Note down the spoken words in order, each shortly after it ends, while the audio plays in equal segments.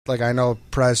Like, I know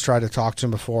Prez tried to talk to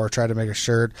him before, tried to make a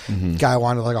shirt. Guy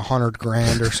wanted like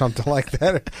 $100,000 or something like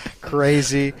that.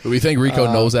 Crazy. Do we think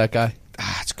Rico knows that guy?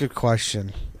 It's a good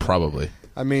question. Probably.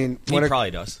 I mean, He probably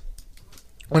does.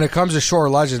 When it comes to Shore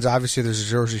legends, obviously there's the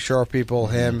Jersey Shore people,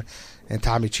 him, and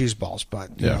Tommy Cheeseballs.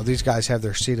 But you know, these guys have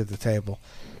their seat at the table.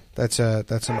 That's an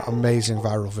amazing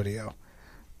viral video.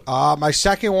 My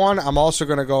second one, I'm also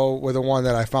going to go with the one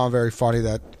that I found very funny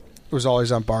that was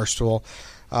always on Barstool.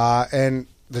 And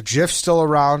the GIF's still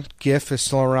around. GIF is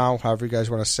still around, however you guys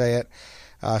want to say it.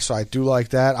 So I do like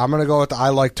that. I'm going to go with the I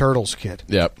Like Turtles kid.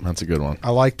 Yep, that's a good one.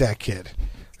 I like that kid.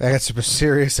 That's a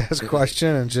serious-ass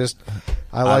question, and just,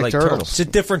 I like turtles. It's a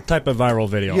different type of viral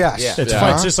video. Yes. It's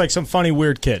fun. It's just like some funny,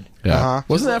 weird kid. Yeah.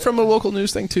 Wasn't that from a local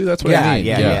news thing, too? That's what I mean.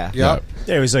 Yeah. Yep.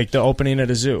 Yeah, it was like the opening at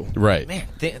a zoo. Right. Man,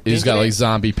 He's got like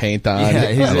zombie paint on.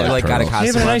 Yeah, he's like got a You costume.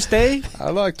 having a nice day?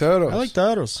 I like turtles. I like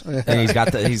turtles. And he's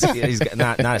got he's got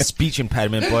not a speech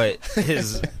impediment, but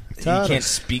he can't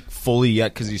speak fully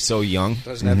yet because he's so young.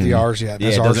 Doesn't have the R's yet. Yeah,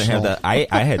 That's it doesn't have Arsenal. that.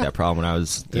 I had that problem when I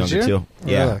was younger you? too.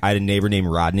 Yeah, Really? I had a neighbor named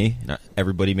Rodney. And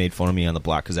everybody made fun of me on the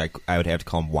block because I would have to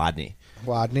call him Wadney.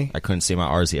 Rodney. I couldn't say my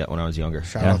R's yet when I was younger.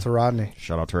 Shout out to Rodney.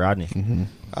 Shout out to Rodney.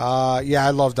 Yeah, I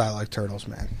loved I Like Turtles,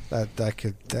 man. That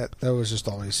kid, that was just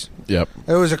always. Yep.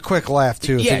 It was a quick laugh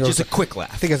too. I Yeah, think it just was- a quick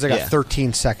laugh. I think it's like a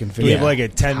 13-second Do we video. have like a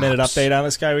 10-minute Tops. update on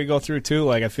this guy we go through too?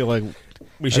 Like I feel like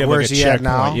we should Like, have where's like a he at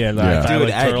now? checkpoint. Yeah, Yeah. Dude,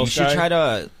 like Ed, you Turtles should guy. try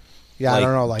to Yeah, I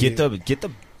don't know. Like get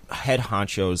the head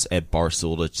honchos at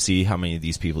Barstool to see how many of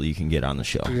these people you can get on the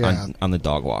show Yeah. on the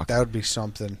dog walk. that would be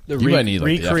something. The You might need,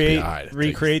 like, the recreate FBI to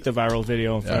recreate the viral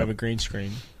video in front Yeah. of a green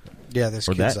screen. Yeah, this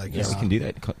Or kid's that, like, yeah, we can do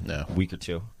that in a week or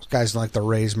two. This guy's in like the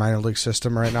Rays minor league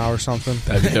system right now or something.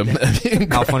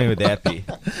 How funny would that be?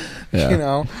 Yeah. You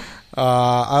know,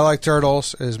 I Like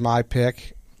Turtles is my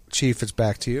pick. Chief, it's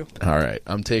back to you. All right.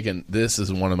 I'm taking this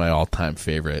is one of my all-time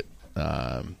favorite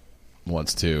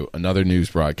ones too. Another news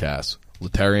broadcast,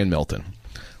 Letarian Milton,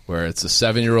 where it's a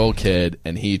 7-year-old kid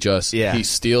and he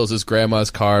steals his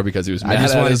grandma's car because he was mad I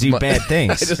just at want to his do bad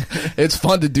things. It's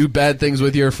fun to do bad things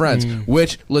with your friends,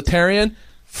 which Letarian,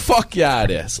 fuck yeah,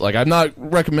 it is. Like, I'm not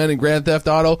recommending Grand Theft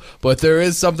Auto, but there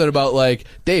is something about, like,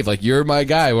 Dave, like, you're my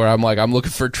guy where I'm like, I'm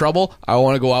looking for trouble. I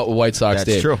want to go out with White Sox That's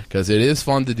Dave. true. Because it is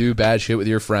fun to do bad shit with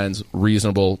your friends,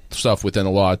 reasonable stuff within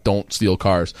the law. Don't steal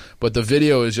cars. But the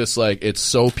video is just, like, it's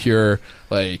so pure,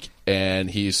 like, and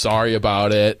he's sorry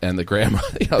about it, and the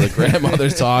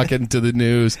grandmother's talking to the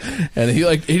news, and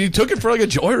he took it for like a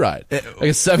joyride, like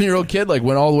a 7-year-old kid, like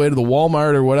went all the way to the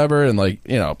Walmart or whatever, and like,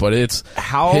 you know, but it's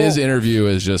his interview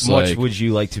is just much like, would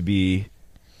you like to be,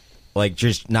 like,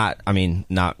 just not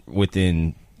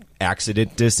within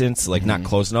accident distance, like not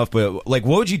close enough, but like,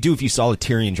 what would you do if you saw a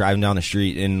Tyrion driving down the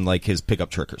street in like his pickup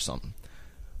truck or something?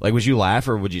 Like, would you laugh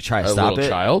or would you try to stop little it?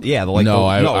 child? Yeah, like, No,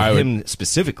 I would- him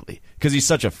specifically because he's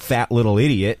such a fat little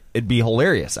idiot. It'd be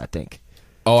hilarious, I think.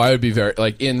 oh, I would be very,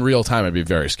 like, in real time, I'd be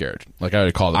very scared. Like, I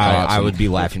would call the cops. I and- would be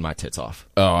laughing my tits off.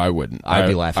 Oh, I wouldn't. I'd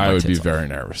be laughing I my would be tits off. very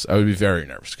nervous. I would be very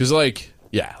nervous because, like,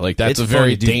 yeah, like that's It's a fun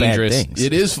very to do bad dangerous. things.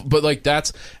 It is, but like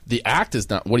that's the act is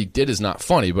not what he did is not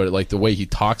funny, but like the way he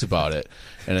talks about it,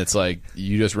 and it's like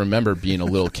you just remember being a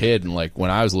little kid, and like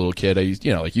when I was a little kid, I used,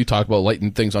 you know, like you talk about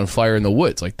lighting things on fire in the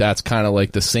woods, like that's kind of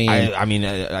like the same. I mean,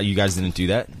 you guys didn't do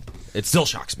that. It still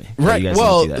shocks me. that Right. you guys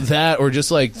Well, didn't do that or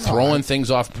just like throwing things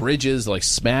off bridges, like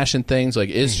smashing things. Like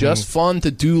it's just fun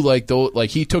to do. Like though, like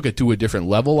he took it to a different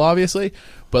level, obviously,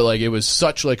 but like it was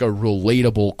such like a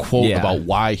relatable quote Yeah. about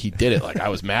why he did it. Like I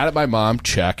was mad at my mom.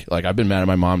 Check. Like I've been mad at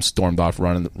my mom. Stormed off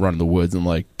running the woods and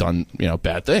like done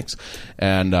bad things,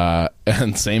 and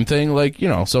same thing. Like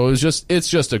so it's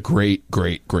just a great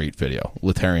video.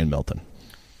 Letarian Milton.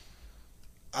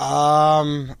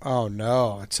 Oh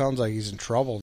no, it sounds like he's in trouble.